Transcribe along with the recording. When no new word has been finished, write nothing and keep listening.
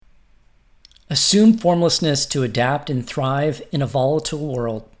Assume formlessness to adapt and thrive in a volatile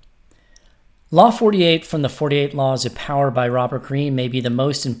world. Law 48 from the 48 Laws of Power by Robert Greene may be the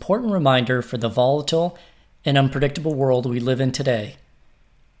most important reminder for the volatile and unpredictable world we live in today.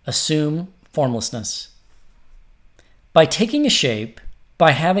 Assume formlessness. By taking a shape,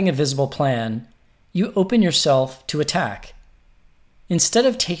 by having a visible plan, you open yourself to attack. Instead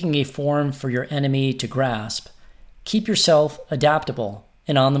of taking a form for your enemy to grasp, keep yourself adaptable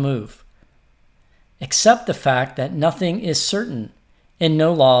and on the move. Accept the fact that nothing is certain and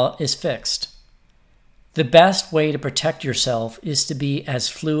no law is fixed. The best way to protect yourself is to be as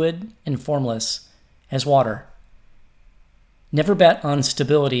fluid and formless as water. Never bet on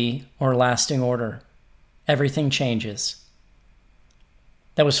stability or lasting order. Everything changes.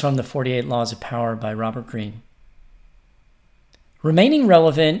 That was from the 48 Laws of Power by Robert Greene. Remaining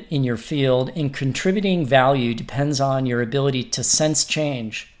relevant in your field and contributing value depends on your ability to sense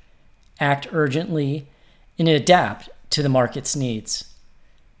change, act urgently, and adapt to the market's needs.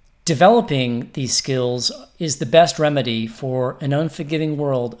 Developing these skills is the best remedy for an unforgiving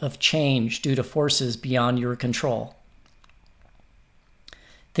world of change due to forces beyond your control.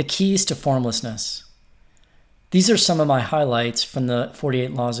 The keys to formlessness. These are some of my highlights from the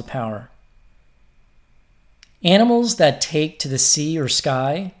 48 Laws of Power. Animals that take to the sea or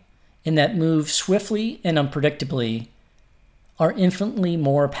sky and that move swiftly and unpredictably are infinitely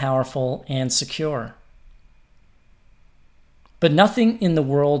more powerful and secure. But nothing in the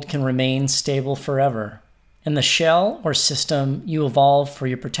world can remain stable forever, and the shell or system you evolve for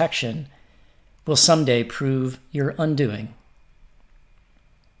your protection will someday prove your undoing.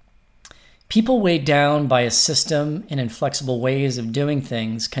 People weighed down by a system and inflexible ways of doing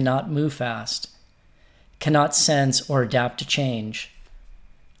things cannot move fast, cannot sense or adapt to change.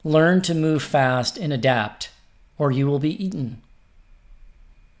 Learn to move fast and adapt, or you will be eaten.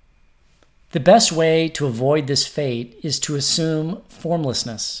 The best way to avoid this fate is to assume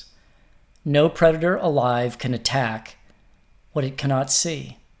formlessness. No predator alive can attack what it cannot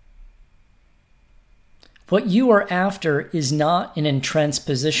see. What you are after is not an entrenched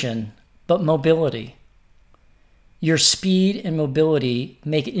position, but mobility. Your speed and mobility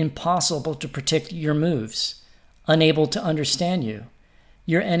make it impossible to predict your moves, unable to understand you.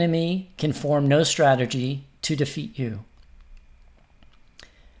 Your enemy can form no strategy to defeat you.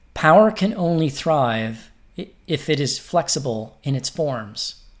 Power can only thrive if it is flexible in its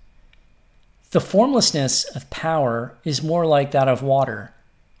forms. The formlessness of power is more like that of water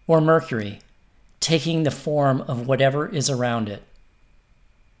or mercury, taking the form of whatever is around it.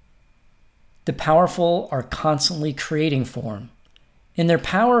 The powerful are constantly creating form, and their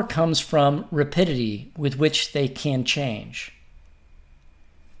power comes from rapidity with which they can change.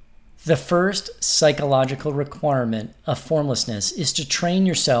 The first psychological requirement of formlessness is to train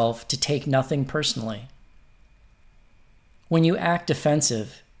yourself to take nothing personally. When you act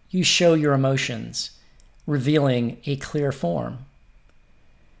defensive, you show your emotions, revealing a clear form.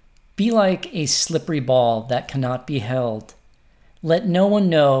 Be like a slippery ball that cannot be held. Let no one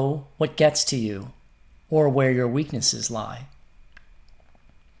know what gets to you or where your weaknesses lie.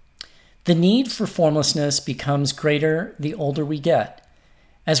 The need for formlessness becomes greater the older we get,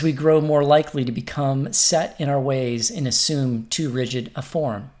 as we grow more likely to become set in our ways and assume too rigid a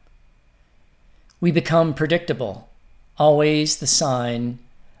form. We become predictable, always the sign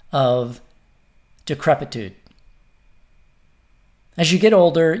of decrepitude. As you get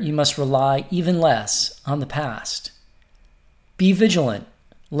older, you must rely even less on the past. Be vigilant,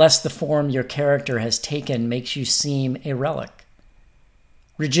 lest the form your character has taken makes you seem a relic.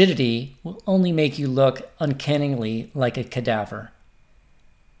 Rigidity will only make you look uncannily like a cadaver.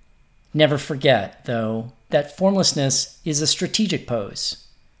 Never forget, though, that formlessness is a strategic pose.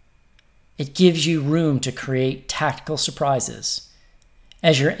 It gives you room to create tactical surprises.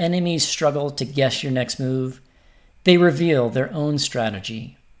 As your enemies struggle to guess your next move, they reveal their own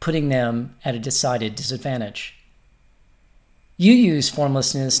strategy, putting them at a decided disadvantage. You use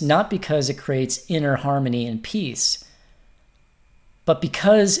formlessness not because it creates inner harmony and peace, but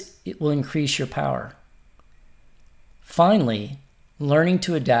because it will increase your power. Finally, learning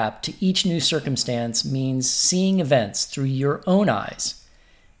to adapt to each new circumstance means seeing events through your own eyes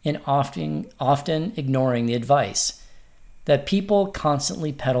and often ignoring the advice that people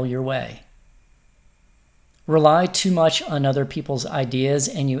constantly peddle your way. Rely too much on other people's ideas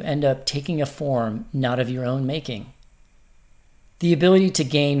and you end up taking a form not of your own making. The ability to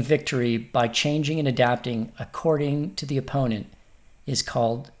gain victory by changing and adapting according to the opponent is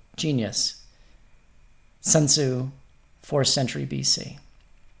called genius. Sun Tzu, 4th century BC.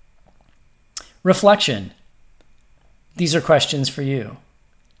 Reflection. These are questions for you.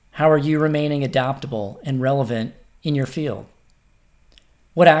 How are you remaining adaptable and relevant in your field?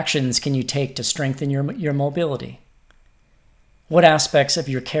 What actions can you take to strengthen your mobility? What aspects of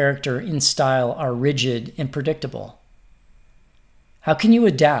your character and style are rigid and predictable? How can you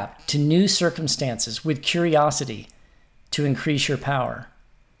adapt to new circumstances with curiosity to increase your power?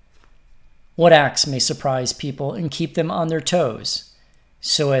 What acts may surprise people and keep them on their toes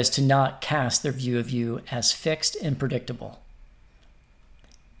so as to not cast their view of you as fixed and predictable?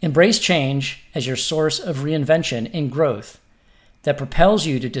 Embrace change as your source of reinvention and growth that propels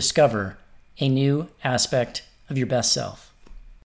you to discover a new aspect of your best self.